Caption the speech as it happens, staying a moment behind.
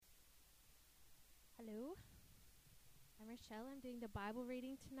Rochelle. I'm doing the Bible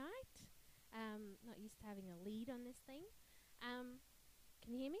reading tonight. Not used to having a lead on this thing.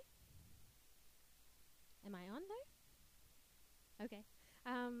 Can you hear me? Am I on though? Okay.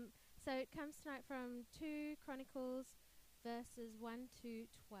 So it comes tonight from 2 Chronicles verses 1 to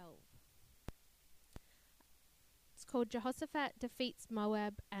 12. It's called Jehoshaphat Defeats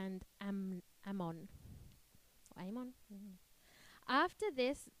Moab and Ammon. Or Ammon? After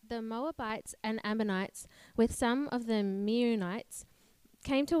this, the Moabites and Ammonites, with some of the Meunites,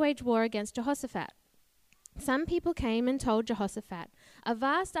 came to wage war against Jehoshaphat. Some people came and told Jehoshaphat, "A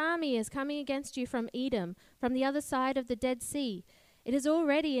vast army is coming against you from Edom, from the other side of the Dead Sea. It is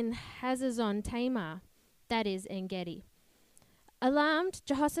already in Hazazon Tamar," that is, En-gedi. Alarmed,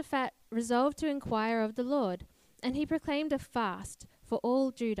 Jehoshaphat resolved to inquire of the Lord, and he proclaimed a fast for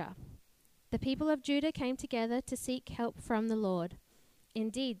all Judah. The people of Judah came together to seek help from the Lord.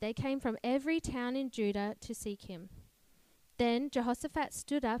 Indeed, they came from every town in Judah to seek him. Then Jehoshaphat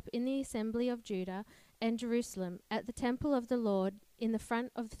stood up in the assembly of Judah and Jerusalem at the temple of the Lord in the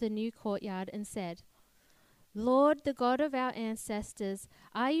front of the new courtyard and said, "Lord, the God of our ancestors,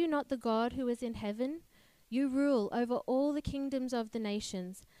 are you not the God who is in heaven? You rule over all the kingdoms of the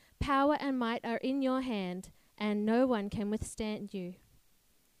nations. Power and might are in your hand, and no one can withstand you.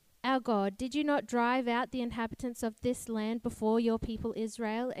 Our God, did you not drive out the inhabitants of this land before your people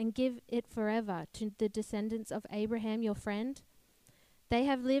Israel and give it forever to the descendants of Abraham your friend? They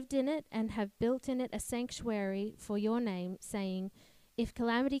have lived in it and have built in it a sanctuary for your name, saying, 'If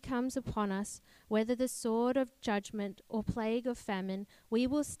calamity comes upon us, whether the sword of judgment or plague of famine, we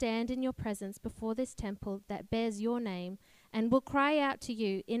will stand in your presence before this temple that bears your name, and will cry out to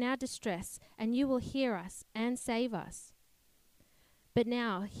you in our distress, and you will hear us and save us.' But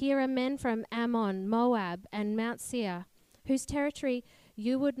now here are men from Ammon, Moab, and Mount Seir, whose territory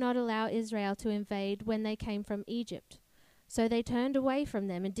you would not allow Israel to invade when they came from Egypt. So they turned away from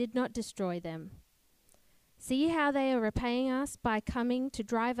them and did not destroy them. See how they are repaying us by coming to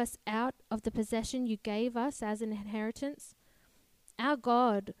drive us out of the possession you gave us as an inheritance. Our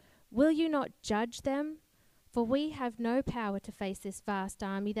God, will you not judge them? For we have no power to face this vast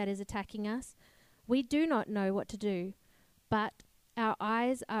army that is attacking us. We do not know what to do, but our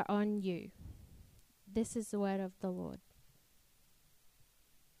eyes are on you." This is the word of the Lord.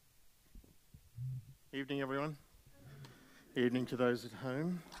 Evening, everyone. Evening to those at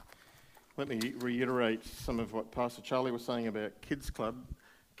home. Let me reiterate some of what Pastor Charlie was saying about Kids Club.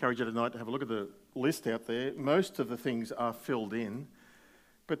 Encourage you tonight to have a look at the list out there. Most of the things are filled in,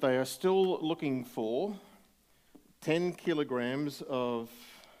 but they are still looking for 10 kilograms of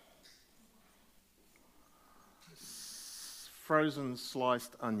frozen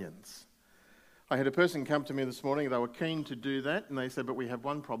sliced onions. I had a person come to me this morning, they were keen to do that, and they said, "But we have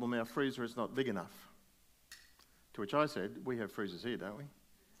one problem, our freezer is not big enough." To which I said, "We have freezers here, don't we?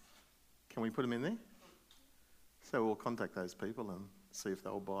 Can we put them in there?" So we'll contact those people and see if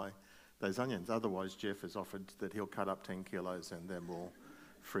they'll buy those onions. Otherwise, Jeff has offered that he'll cut up 10 kilos and then we'll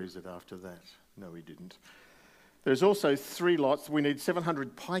freeze it after that. No, he didn't. There's also 3 lots. We need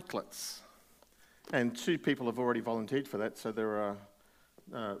 700 pikelets. And 2 people have already volunteered for that, so there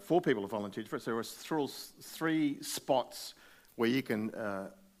are 4 people have volunteered for it. So there are 3 spots where you can,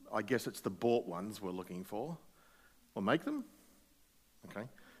 I guess it's the bought ones we're looking for. Or make them? Okay,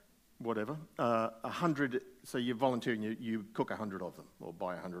 whatever. 100, so you're volunteering, you cook 100 of them, or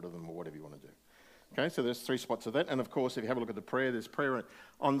buy 100 of them, or whatever you want to do. Okay, so there's 3 spots of that. And of course, if you have a look at the prayer, there's prayer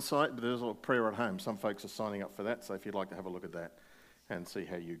on site, but there's a prayer at home. Some folks are signing up for that, so if you'd like to have a look at that and see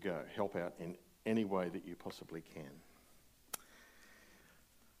how you go, help out in any way that you possibly can.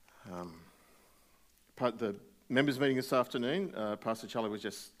 The members' meeting this afternoon, Pastor Charlie was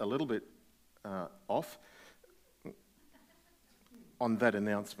just a little bit off on that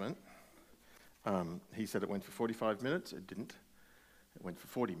announcement. He said it went for 45 minutes. It didn't. It went for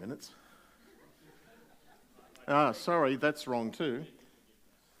 40 minutes. Sorry, that's wrong too.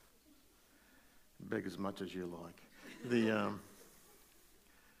 Beg as much as you like.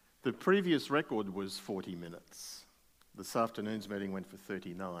 The previous record was 40 minutes. This afternoon's meeting went for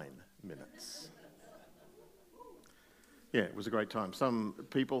 39 minutes. Yeah, it was a great time. Some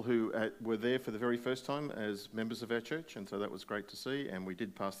people who were there for the very first time as members of our church, and so that was great to see, and we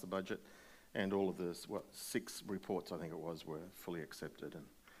did pass the budget, and all of the 6 reports, I think it was, were fully accepted,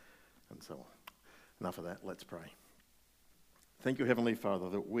 and so on. Enough of that, let's pray. Thank you, Heavenly Father,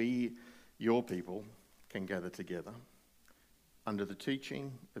 that we, your people, can gather together under the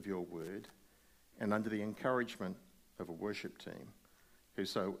teaching of your word and under the encouragement of a worship team who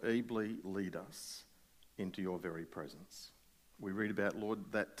so ably lead us into your very presence. We read about,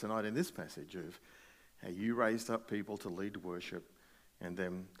 Lord, that tonight in this passage of how you raised up people to lead worship, and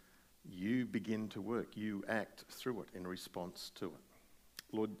then you begin to work. You act through it in response to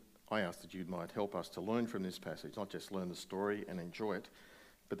it. Lord, I ask that you might help us to learn from this passage, not just learn the story and enjoy it,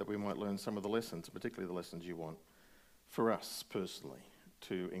 but that we might learn some of the lessons, particularly the lessons you want for us personally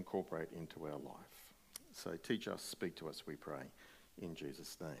to incorporate into our life. So teach us, speak to us, we pray, in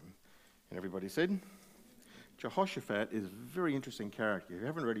Jesus' name. And everybody said? Jehoshaphat is a very interesting character. If you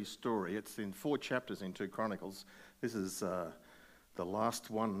haven't read his story, it's in 4 chapters in 2 Chronicles. This is the last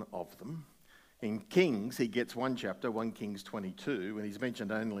one of them. In Kings, he gets 1 chapter, 1 Kings 22, and he's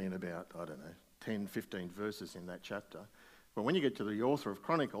mentioned only in about, 10, 15 verses in that chapter. But when you get to the author of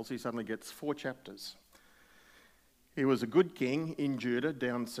Chronicles, he suddenly gets 4 chapters. He was a good king in Judah,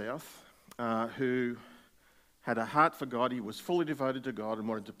 down south, who had a heart for God. He was fully devoted to God and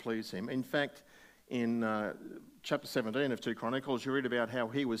wanted to please him. In fact, in chapter 17 of 2 Chronicles, you read about how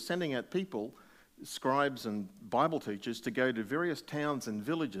he was sending out people, scribes and Bible teachers, to go to various towns and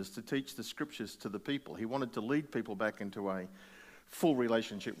villages to teach the scriptures to the people. He wanted to lead people back into a full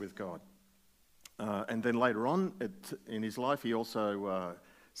relationship with God. And then later on in his life, he also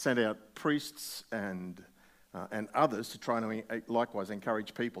sent out priests and others to try and likewise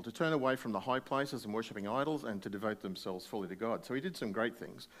encourage people to turn away from the high places and worshipping idols and to devote themselves fully to God. So he did some great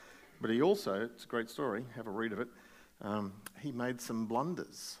things. But he also, it's a great story, have a read of it, he made some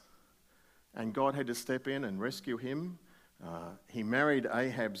blunders. And God had to step in and rescue him. He married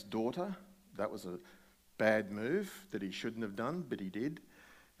Ahab's daughter. That was a bad move that he shouldn't have done, but he did.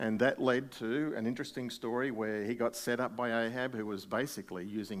 And that led to an interesting story where he got set up by Ahab, who was basically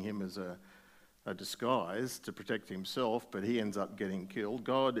using him as a disguise to protect himself, but he ends up getting killed.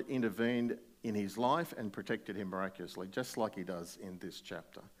 God intervened in his life and protected him miraculously, just like he does in this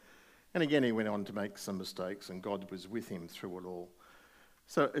chapter. And again, he went on to make some mistakes, and God was with him through it all.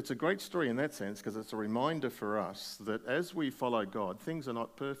 So it's a great story in that sense, because it's a reminder for us that as we follow God, things are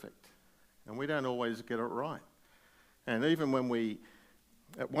not perfect, and we don't always get it right. And even when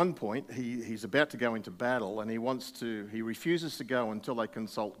at one point, he's about to go into battle, and he refuses to go until they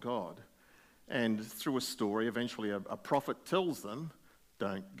consult God. And through a story, eventually a prophet tells them,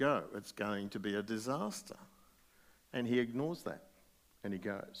 don't go, it's going to be a disaster. And he ignores that, and he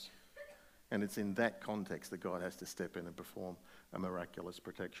goes. And it's in that context that God has to step in and perform a miraculous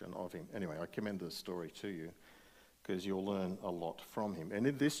protection of him. Anyway, I commend this story to you because you'll learn a lot from him. And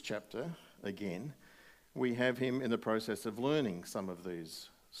in this chapter, again, we have him in the process of learning some of these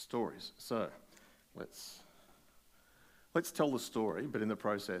stories. So let's tell the story, but in the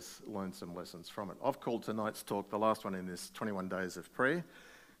process, learn some lessons from it. I've called tonight's talk the last one in this 21 days of prayer.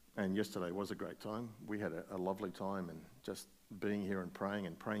 And yesterday was a great time. We had a lovely time and just being here and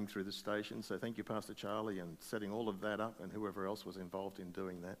praying through the station. So thank you, Pastor Charlie, and setting all of that up and whoever else was involved in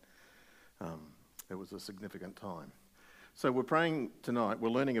doing that. It was a significant time. So we're praying tonight. We're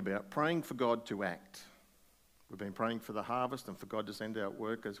learning about praying for God to act. We've been praying for the harvest and for God to send out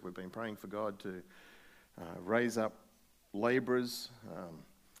workers. We've been praying for God to raise up labourers,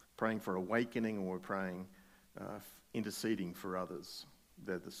 praying for awakening, and we're praying, interceding for others.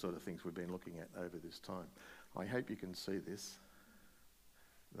 They're the sort of things we've been looking at over this time. I hope you can see this.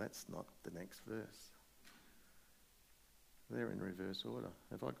 That's not the next verse. They're in reverse order.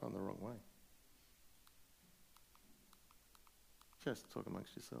 Have I gone the wrong way? Just talk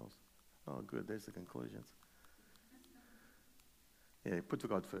amongst yourselves. Oh, good. There's the conclusions. Yeah, put to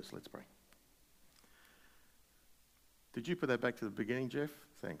God first. Let's pray. Did you put that back to the beginning, Jeff?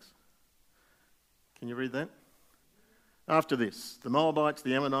 Thanks. Can you read that? After this, the Moabites,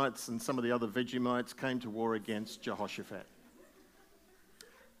 the Ammonites, and some of the other Vegemites came to war against Jehoshaphat.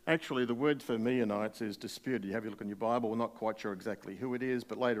 Actually, the word for Meunites is disputed. You have a look in your Bible. We're not quite sure exactly who it is,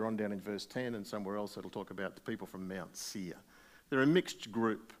 but later on down in verse 10 and somewhere else it'll talk about the people from Mount Seir. They're a mixed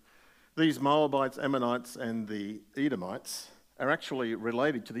group. These Moabites, Ammonites, and the Edomites are actually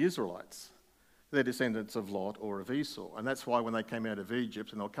related to the Israelites. They're descendants of Lot or of Esau. And that's why when they came out of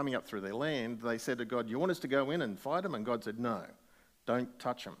Egypt and they were coming up through their land, they said to God, you want us to go in and fight them? And God said, no, don't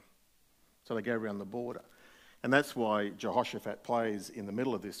touch them. So they go around the border. And that's why Jehoshaphat plays in the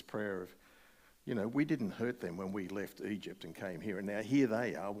middle of this prayer of, we didn't hurt them when we left Egypt and came here. And now here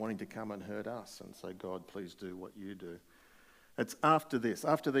they are wanting to come and hurt us. And so God, please do what you do. It's after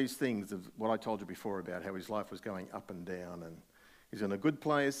these things of what I told you before about how his life was going up and down. And he's in a good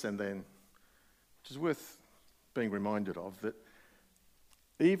place and then, which is worth being reminded of, that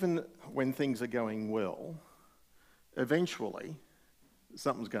even when things are going well, eventually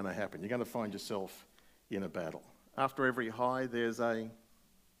something's going to happen. You're going to find yourself in a battle. After every high, there's a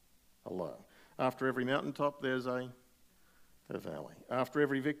low. After every mountaintop, there's a valley. After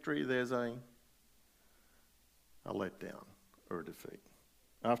every victory, there's a a letdown or a defeat.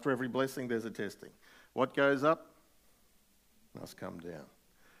 After every blessing, there's a testing. What goes up must come down.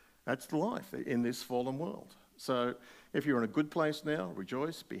 That's life in this fallen world. So if you're in a good place now,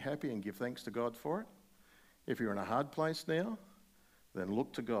 rejoice, be happy, and give thanks to God for it. If you're in a hard place now, then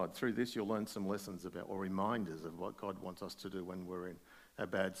look to God. Through this, you'll learn some lessons about, or reminders of what God wants us to do when we're in a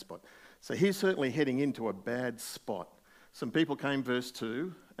bad spot. So he's certainly heading into a bad spot. Some people came, verse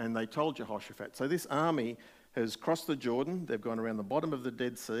 2, and they told Jehoshaphat. So this army has crossed the Jordan. They've gone around the bottom of the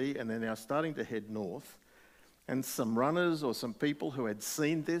Dead Sea, and they're now starting to head north. And some runners or some people who had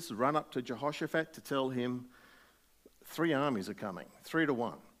seen this run up to Jehoshaphat to tell him 3 armies are coming, 3 to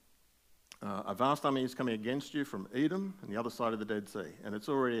 1. A vast army is coming against you from Edom and the other side of the Dead Sea. And it's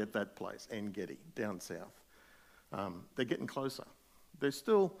already at that place, En-Gedi, down south. They're getting closer. They're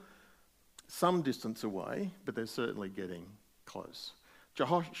still some distance away, but they're certainly getting close.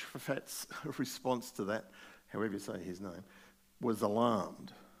 Jehoshaphat's response to that, however you say his name, was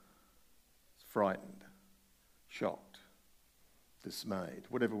alarmed, frightened, shocked, dismayed,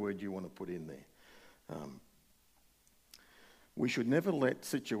 whatever word you want to put in there. We should never let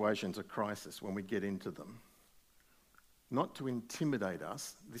situations of crisis, when we get into them, not to intimidate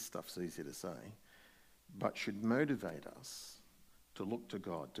us, this stuff's easy to say, but should motivate us to look to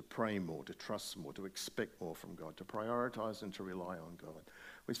God, to pray more, to trust more, to expect more from God, to prioritise and to rely on God.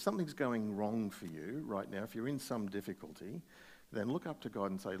 If something's going wrong for you right now, if you're in some difficulty, then look up to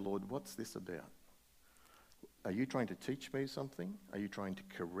God and say, Lord, what's this about? Are you trying to teach me something? Are you trying to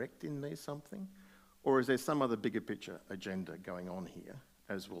correct in me something? Or is there some other bigger picture agenda going on here,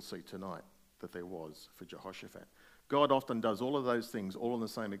 as we'll see tonight, that there was for Jehoshaphat? God often does all of those things all in the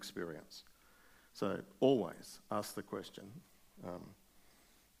same experience. So always ask the question,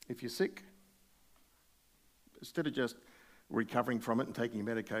 if you're sick, instead of just recovering from it and taking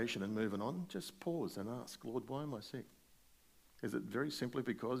medication and moving on, just pause and ask, Lord, why am I sick? Is it very simply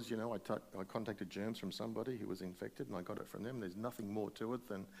because, I contacted germs from somebody who was infected and I got it from them? There's nothing more to it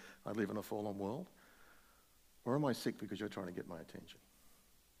than I live in a fallen world? Or am I sick because you're trying to get my attention?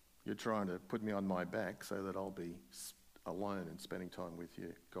 You're trying to put me on my back so that I'll be alone and spending time with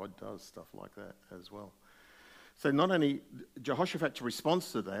you. God does stuff like that as well. So not only Jehoshaphat's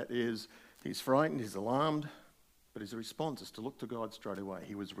response to that is he's frightened, he's alarmed, but his response is to look to God straight away.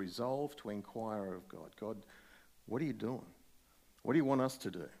 He was resolved to inquire of God. God, what are you doing? What do you want us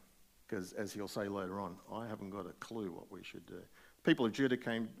to do? Because as he'll say later on, I haven't got a clue what we should do. People of Judah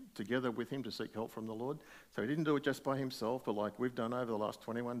came together with him to seek help from the Lord. So he didn't do it just by himself, but like we've done over the last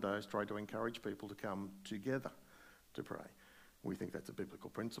 21 days, tried to encourage people to come together to pray. We think that's a biblical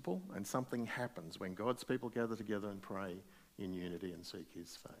principle, and something happens when God's people gather together and pray in unity and seek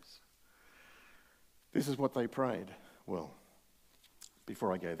his face. This is what they prayed. Well,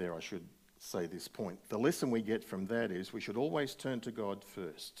 before I go there, I should say this point. The lesson we get from that is we should always turn to God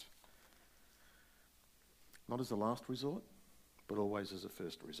first. Not as a last resort, but always as a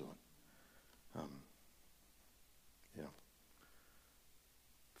first resort.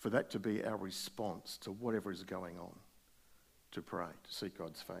 For that to be our response to whatever is going on, to pray, to seek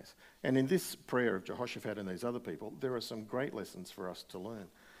God's face. And in this prayer of Jehoshaphat and these other people, there are some great lessons for us to learn.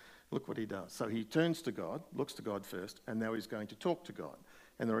 Look what he does. So he turns to God, looks to God first, and now he's going to talk to God.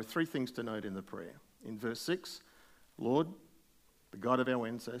 And there are 3 things to note in the prayer. In verse 6, Lord, the God of our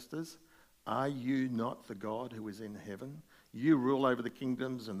ancestors, are you not the God who is in heaven? You rule over the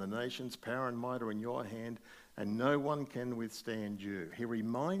kingdoms and the nations. Power and might are in your hand, and no one can withstand you. He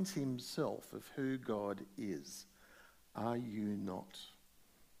reminds himself of who God is. Are you not?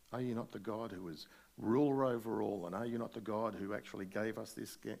 Are you not the God who is ruler over all? And are you not the God who actually gave us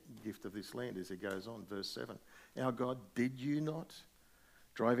this gift of this land? As he goes on, verse 7. Our God, did you not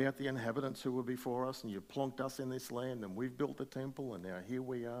drive out the inhabitants who were before us, and you plonked us in this land, and we've built the temple, and now here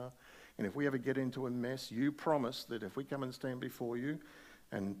we are. And if we ever get into a mess, you promise that if we come and stand before you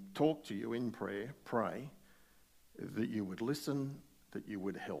and talk to you in prayer, pray, that you would listen, that you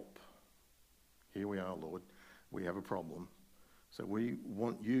would help. Here we are, Lord. We have a problem. So we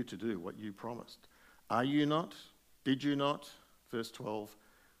want you to do what you promised. Are you not? Did you not? Verse 12,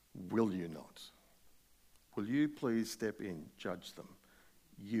 will you not? Will you please step in, judge them?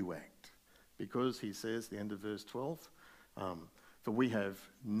 You act. Because he says, the end of verse 12, for we have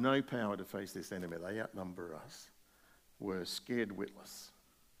no power to face this enemy. They outnumber us. We're scared witless.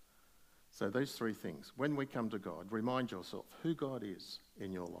 So those 3 things. When we come to God, remind yourself who God is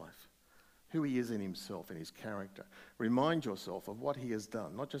in your life, who he is in himself, in his character. Remind yourself of what he has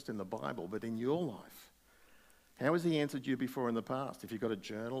done, not just in the Bible, but in your life. How has he answered you before in the past? If you've got a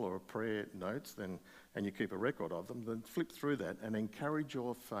journal or a prayer notes, then, and you keep a record of them, then flip through that and encourage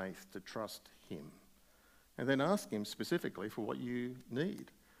your faith to trust him And then ask him specifically for what you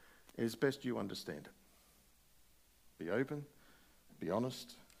need as best you understand it. Be open, be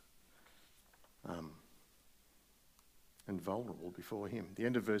honest, and vulnerable before him. The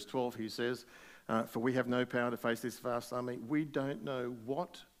end of verse 12, he says, for we have no power to face this vast army. We don't know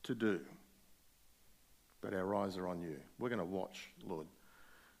what to do, but our eyes are on you. We're going to watch, Lord.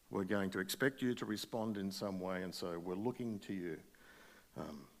 We're going to expect you to respond in some way, and so we're looking to you,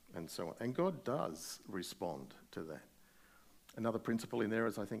 and so on. And God does respond to that. Another principle in there,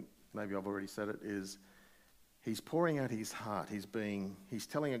 as I think maybe I've already said it, is he's pouring out his heart. He's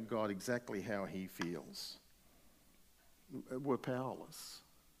telling God exactly how he feels. We're powerless.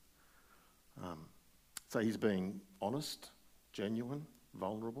 So he's being honest, genuine,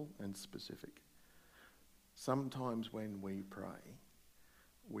 vulnerable, and specific. Sometimes when we pray,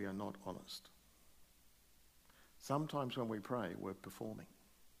 we are not honest. Sometimes when we pray, we're performing.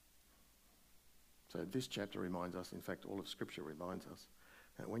 So this chapter reminds us, in fact, all of Scripture reminds us,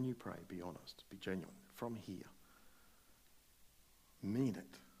 that when you pray, be honest, be genuine, from here. Mean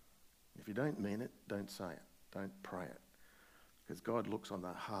it. If you don't mean it, don't say it, don't pray it. Because God looks on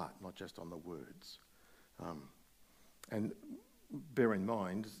the heart, not just on the words. And bear in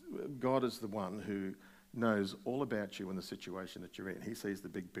mind, God is the one who knows all about you and the situation that you're in. He sees the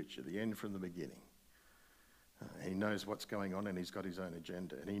big picture, the end from the beginning. He knows what's going on, and he's got his own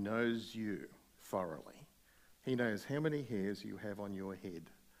agenda. And he knows you thoroughly. He knows how many hairs you have on your head.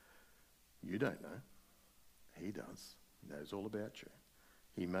 You don't know. He does. He knows all about you.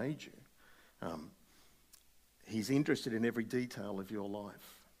 He made you. He's interested in every detail of your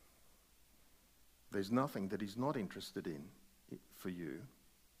life. There's nothing that he's not interested in for you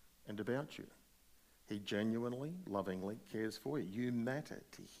and about you. He genuinely, lovingly cares for you. You matter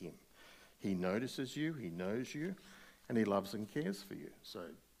to him. He notices you, he knows you, and he loves and cares for you. So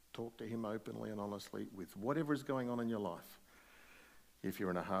talk to him openly and honestly with whatever is going on in your life. If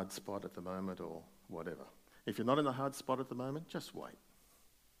you're in a hard spot at the moment or whatever. If you're not in a hard spot at the moment, just wait.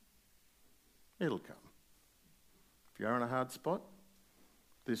 It'll come. If you're in a hard spot,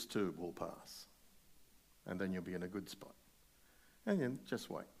 this too will pass. And then you'll be in a good spot. And then just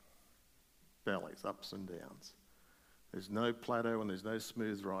wait. Valleys, ups and downs. There's no plateau and there's no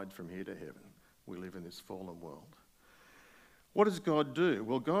smooth ride from here to heaven. We live in this fallen world. What does God do?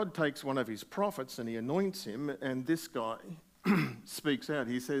 Well, God takes one of his prophets and he anoints him, and this guy speaks out.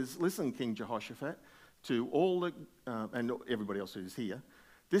 He says, listen, King Jehoshaphat, to all the, and everybody else who's here,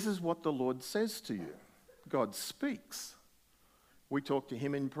 this is what the Lord says to you. God speaks. We talk to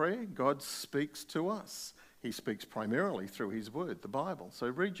him in prayer. God speaks to us. He speaks primarily through his word, the Bible. So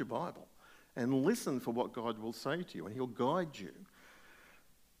read your Bible and listen for what God will say to you, and he'll guide you.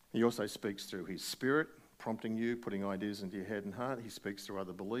 He also speaks through his Spirit, prompting you, putting ideas into your head and heart. He speaks through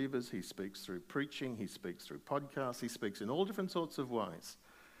other believers. He speaks through preaching. He speaks through podcasts. He speaks in all different sorts of ways.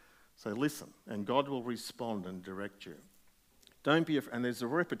 So listen, and God will respond and direct you. Don't be afraid. And there's a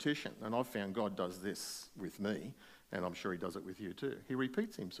repetition, and I've found God does this with me, and I'm sure he does it with you too. He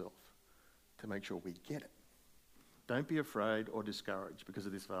repeats himself to make sure we get it. Don't be afraid or discouraged because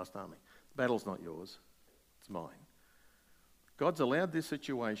of this vast army. The battle's not yours, it's mine. God's allowed this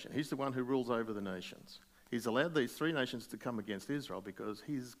situation. He's the one who rules over the nations. He's allowed these three nations to come against Israel because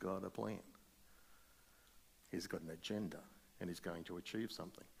he's got a plan. He's got an agenda, and he's going to achieve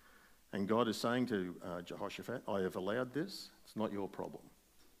something. And God is saying to Jehoshaphat, I have allowed this. It's not your problem.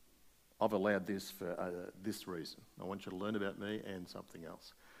 I've allowed this for this reason. I want you to learn about me and something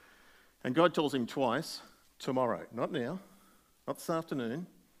else. And God tells him twice, tomorrow, not now, not this afternoon,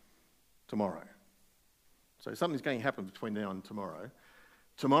 tomorrow. So something's going to happen between now and tomorrow.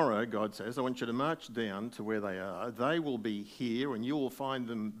 Tomorrow, God says, I want you to march down to where they are. They will be here, and you will find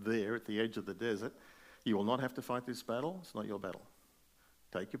them there at the edge of the desert. You will not have to fight this battle. It's not your battle.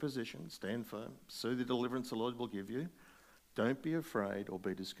 Take your position, stand firm, see the deliverance the Lord will give you. Don't be afraid or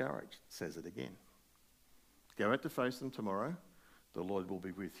be discouraged. It says it again. Go out to face them tomorrow. The Lord will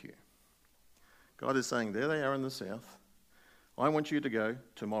be with you. God is saying, there they are in the south. I want you to go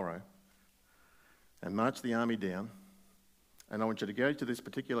tomorrow and march the army down. And I want you to go to this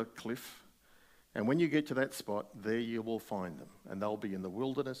particular cliff. And when you get to that spot, there you will find them. And they'll be in the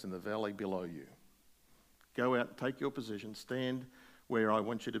wilderness in the valley below you. Go out, take your position, stand where I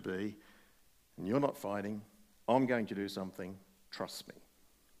want you to be. And you're not fighting. I'm going to do something. Trust me.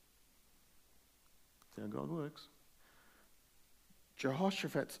 That's how God works.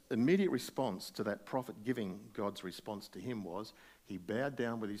 Jehoshaphat's immediate response to that prophet giving God's response to him was he bowed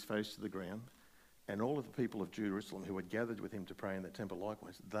down with his face to the ground, and all of the people of Jerusalem who had gathered with him to pray in the temple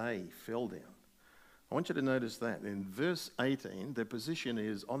likewise, they fell down. I want you to notice that. In verse 18, their position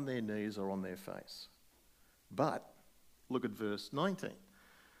is on their knees or on their face. But look at verse 19.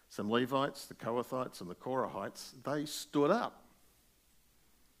 Some Levites, the Kohathites and the Korahites, they stood up.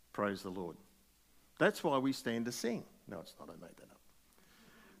 Praise the Lord. That's why we stand to sing. No, it's not. I made that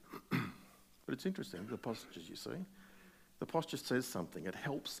up. But it's interesting, the postures, you see. The posture says something. It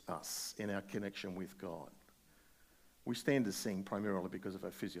helps us in our connection with God. We stand to sing primarily because of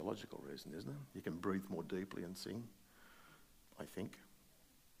a physiological reason, isn't it? You can breathe more deeply and sing, I think.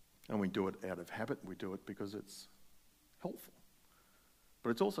 And we do it out of habit. We do it because it's helpful.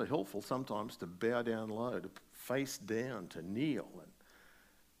 But it's also helpful sometimes to bow down low, to face down, to kneel. And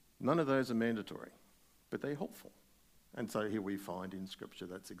none of those are mandatory, but they're helpful. And so here we find in Scripture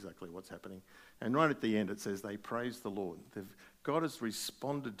that's exactly what's happening. And right at the end it says they praised the Lord. God has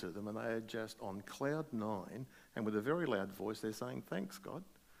responded to them and they are just on cloud nine, and with a very loud voice they're saying, thanks God.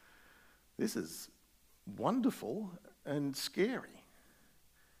 This is wonderful and scary.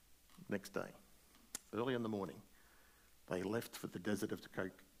 Next day, early in the morning, they left for the desert of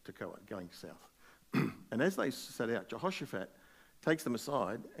Tekoa, going south. And as they set out, Jehoshaphat takes them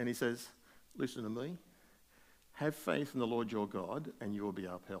aside and he says, listen to me. Have faith in the Lord your God and you will be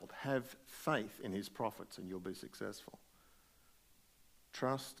upheld. Have faith in his prophets and you'll be successful.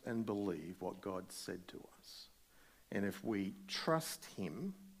 Trust and believe what God said to us. And if we trust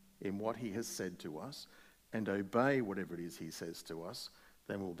him in what he has said to us and obey whatever it is he says to us,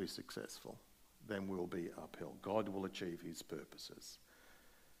 then we'll be successful. Then we'll be upheld. God will achieve his purposes.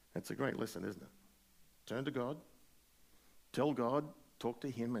 It's a great lesson, isn't it? Turn to God, tell God, talk to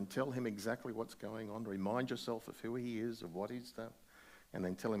him and tell him exactly what's going on. Remind yourself of who he is, of what he's done, and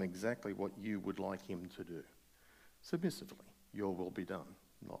then tell him exactly what you would like him to do. Submissively, your will be done,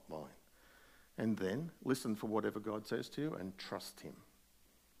 not mine. And then listen for whatever God says to you and trust him.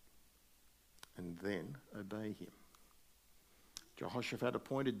 And then obey him. Jehoshaphat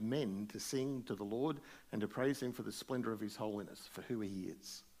appointed men to sing to the Lord and to praise him for the splendour of his holiness, for who he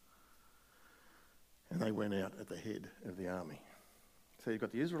is. And they went out at the head of the army. So you've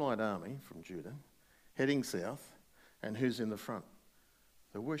got the Israelite army from Judah heading south, and who's in the front?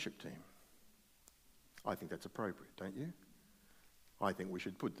 The worship team. I think that's appropriate, don't you? I think we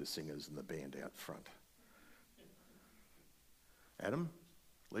should put the singers and the band out front. Adam,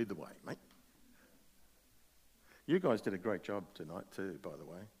 lead the way, mate. You guys did a great job tonight too, by the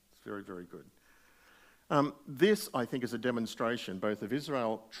way. It's very, very good. This, I think, is a demonstration both of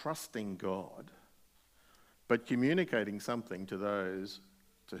Israel trusting God, but communicating something to those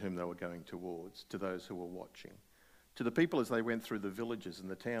to whom they were going towards, to those who were watching, to the people as they went through the villages and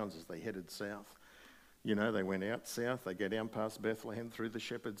the towns as they headed south. You know, they went out south, they go down past Bethlehem, through the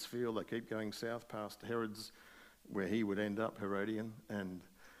shepherd's field, they keep going south past Herod's, where he would end up, Herodian, and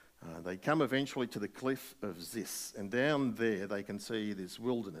they come eventually to the cliff of Ziz, and down there they can see this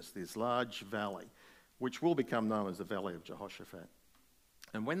wilderness, this large valley, which will become known as the Valley of Jehoshaphat.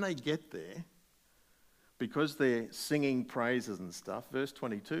 And when they get there, because they're singing praises and stuff, verse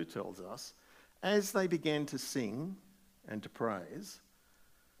 22 tells us, as they began to sing and to praise,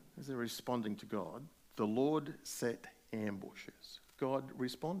 as they're responding to God, the Lord set ambushes. God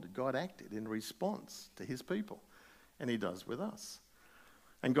responded. God acted in response to his people, and he does with us.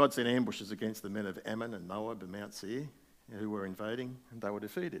 And God sent ambushes against the men of Ammon and Moab and Mount Seir, who were invading, and they were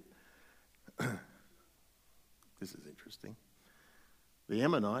defeated. This is interesting. The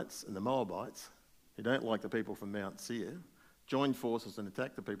Ammonites and the Moabites, who don't like the people from Mount Seir, joined forces and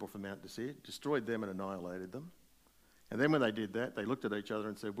attacked the people from Mount Seir, destroyed them and annihilated them. And then when they did that, they looked at each other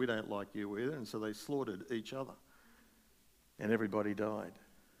and said, we don't like you either, and so they slaughtered each other. And everybody died.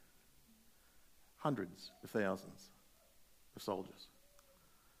 Hundreds of thousands of soldiers.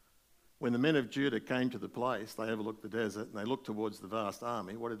 When the men of Judah came to the place, they overlooked the desert and they looked towards the vast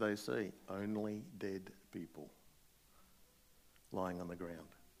army. What did they see? Only dead people lying on the ground.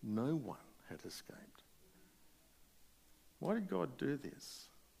 No one had escaped. Why did God do this?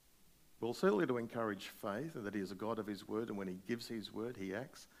 Well, certainly to encourage faith and that he is a God of his word, and when he gives his word, he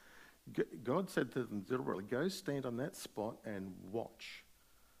acts. God said to them deliberately, go stand on that spot and watch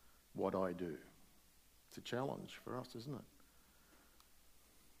what I do. It's a challenge for us, isn't it?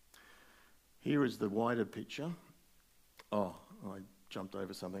 Here is the wider picture. Oh, I jumped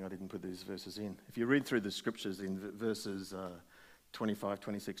over something. I didn't put these verses in. If you read through the scriptures in verses 25,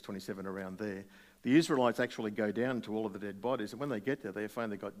 26, 27, around there, the Israelites actually go down to all of the dead bodies, and when they get there, they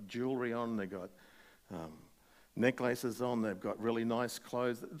find they've got jewellery on, they've got necklaces on, they've got really nice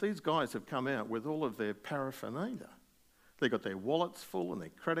clothes. These guys have come out with all of their paraphernalia. They've got their wallets full and their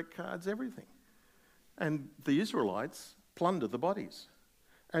credit cards, everything. And the Israelites plunder the bodies.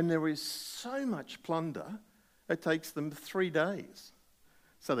 And there is so much plunder, it takes them 3 days.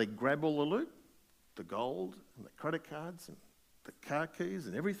 So they grab all the loot, the gold and the credit cards and the car keys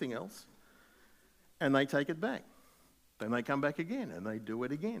and everything else, and they take it back. Then they come back again and they do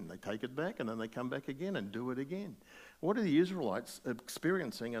it again. They take it back and then they come back again and do it again. What are the Israelites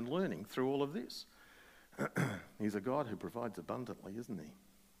experiencing and learning through all of this? He's a God who provides abundantly, isn't he?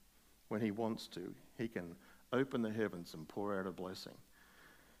 When he wants to, he can open the heavens and pour out a blessing.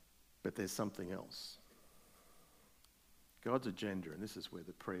 But there's something else. God's agenda, and this is where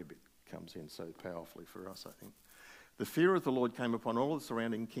the prayer bit comes in so powerfully for us, I think. The fear of the Lord came upon all the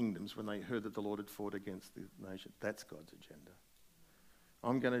surrounding kingdoms when they heard that the Lord had fought against the nation. That's God's agenda.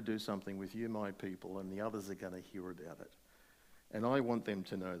 I'm going to do something with you, my people, and the others are going to hear about it. And I want them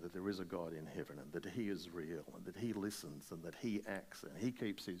to know that there is a God in heaven and that he is real and that he listens and that he acts and he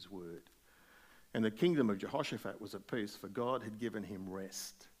keeps his word. And the kingdom of Jehoshaphat was at peace, for God had given him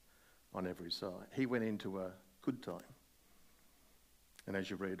rest on every side. He went into a good time. And as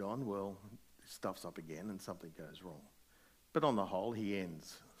you read on, well, stuff's up again and something goes wrong. But on the whole, he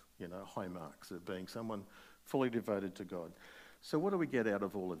ends, high marks of being someone fully devoted to God. So what do we get out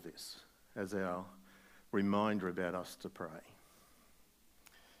of all of this as our reminder about us to pray?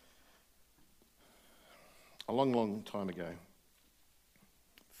 A long, long time ago,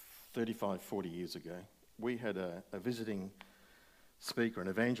 35, 40 years ago, we had a visiting speaker, an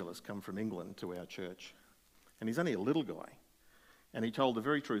evangelist, come from England to our church. And he's only a little guy. And he told a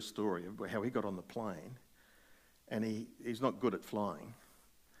very true story of how he got on the plane. And he's not good at flying.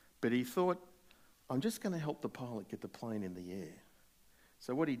 But he thought, I'm just going to help the pilot get the plane in the air.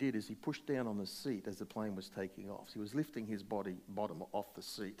 So what he did is he pushed down on the seat as the plane was taking off. So he was lifting his bottom off the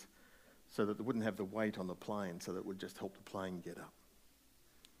seat so that it wouldn't have the weight on the plane, so that it would just help the plane get up.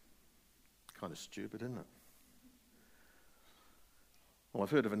 Kind of stupid, isn't it? Well,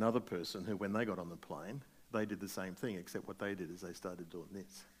 I've heard of another person who, when they got on the plane, they did the same thing, except what they did is they started doing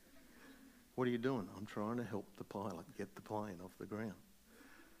this. What are you doing? I'm trying to help the pilot get the plane off the ground.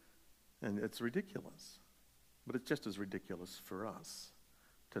 And it's ridiculous. But it's just as ridiculous for us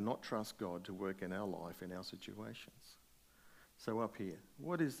to not trust God to work in our life, in our situations. So up here,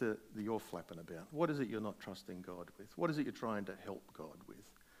 what is it that you're flapping about? What is it you're not trusting God with? What is it you're trying to help God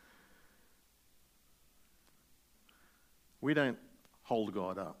with? We don't hold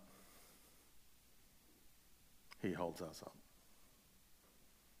God up. He holds us up.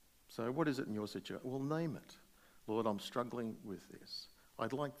 So what is it in your situation? Well, name it. Lord, I'm struggling with this.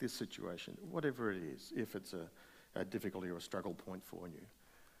 I'd like this situation, whatever it is, if it's a difficulty or a struggle point for you.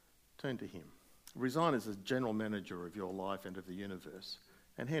 Turn to him. Resign as the general manager of your life and of the universe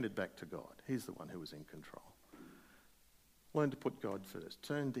and hand it back to God. He's the one who is in control. Learn to put God first.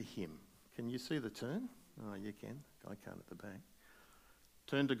 Turn to him. Can you see the turn? Oh, you can. I can't at the back.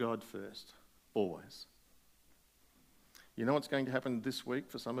 Turn to God first, always. You know what's going to happen this week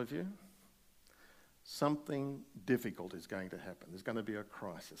for some of you? Something difficult is going to happen. There's going to be a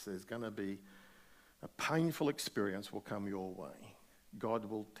crisis. There's going to be a painful experience will come your way. God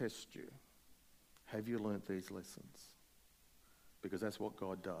will test you. Have you learnt these lessons? Because that's what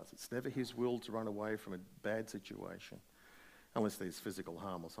God does. It's never his will to run away from a bad situation, unless there's physical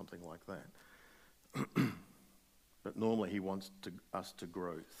harm or something like that. But normally he wants us to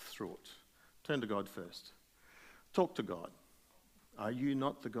grow through it. Turn to God first. Talk to God. Are you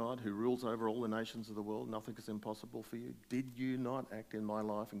not the God who rules over all the nations of the world? Nothing is impossible for you. Did you not act in my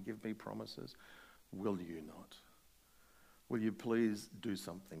life and give me promises? Will you not? Will you please do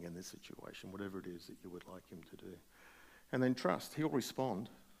something in this situation, whatever it is that you would like him to do? And then trust. He'll respond.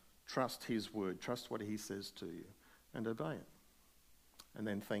 Trust his word. Trust what he says to you and obey it. And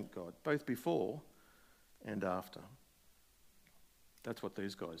then thank God, both before and after. That's what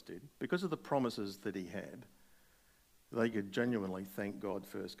these guys did. Because of the promises that he had, they could genuinely thank God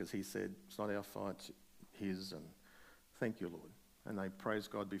first, because he said, it's not our fight, it's his, and thank you, Lord. And they praise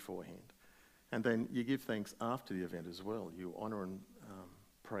God beforehand. And then you give thanks after the event as well. You honour and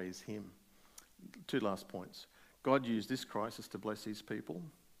praise him. Two last points. God used this crisis to bless his people.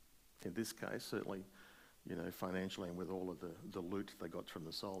 In this case, certainly, financially and with all of the loot they got from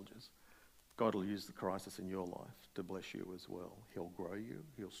the soldiers. God will use the crisis in your life to bless you as well. He'll grow you.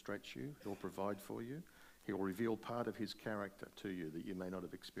 He'll stretch you. He'll provide for you. He'll reveal part of his character to you that you may not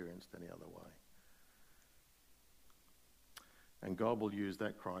have experienced any other way. And God will use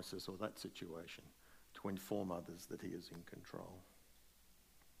that crisis or that situation to inform others that he is in control.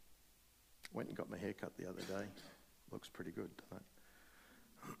 Went and got my hair cut the other day. Looks pretty good, doesn't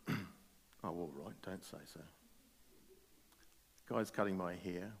it? Oh, all right, don't say so. Guy's cutting my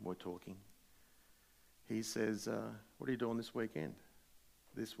hair, we're talking. He says, what are you doing this weekend?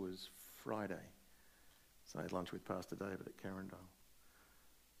 This was Friday. So I had lunch with Pastor David at Carindale.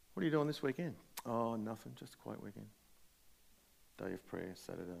 What are you doing this weekend? Oh, nothing, just quiet weekend. Day of prayer,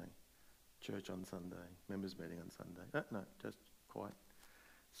 Saturday. Church on Sunday. Members meeting on Sunday. No, just quiet.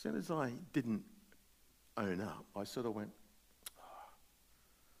 As soon as I didn't own up, I sort of went,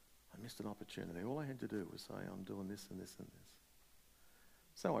 I missed an opportunity. All I had to do was say, I'm doing this and this and this.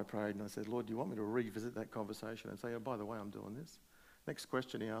 So I prayed and I said, Lord, do you want me to revisit that conversation and say, oh, by the way, I'm doing this? Next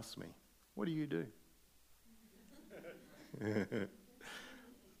question he asked me, what do you do?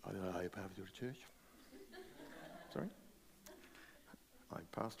 I pastor a church. Sorry? I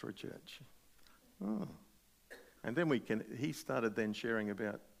pastor a church. Oh. And then he started then sharing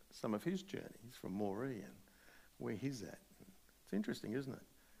about some of his journeys from Moree and where he's at. It's interesting, isn't it?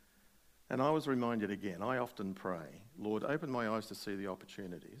 And I was reminded again, I often pray, Lord, open my eyes to see the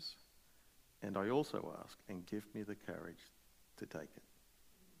opportunities, and I also ask, and give me the courage to take it.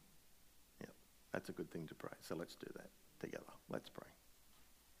 Yeah, that's a good thing to pray. So let's do that together. Let's pray.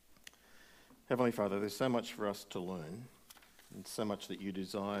 Heavenly Father, there's so much for us to learn, and so much that you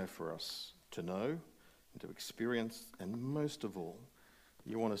desire for us to know and to experience, and most of all,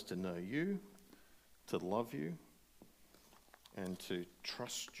 you want us to know you, to love you, and to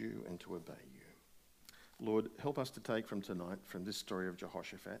trust you and to obey you. Lord, help us to take from tonight, from this story of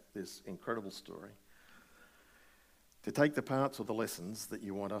Jehoshaphat, this incredible story, to take the parts or the lessons that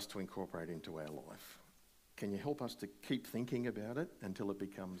you want us to incorporate into our life. Can you help us to keep thinking about it until it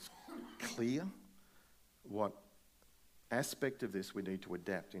becomes clear what aspect of this we need to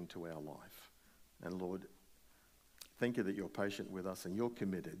adapt into our life? And Lord, thank you that you're patient with us and you're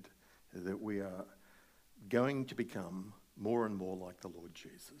committed that we are going to become more and more like the Lord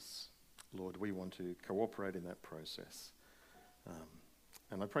Jesus. Lord, we want to cooperate in that process.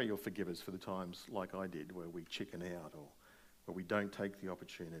 And I pray you'll forgive us for the times like I did where we chicken out or where we don't take the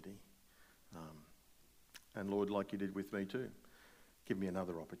opportunity. And Lord, like you did with me too, give me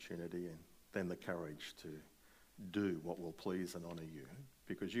another opportunity and then the courage to do what will please and honour you,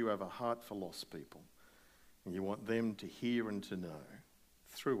 because you have a heart for lost people and you want them to hear and to know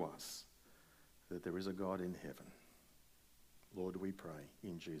through us that there is a God in heaven. Lord, we pray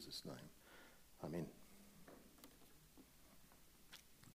in Jesus' name. Amen.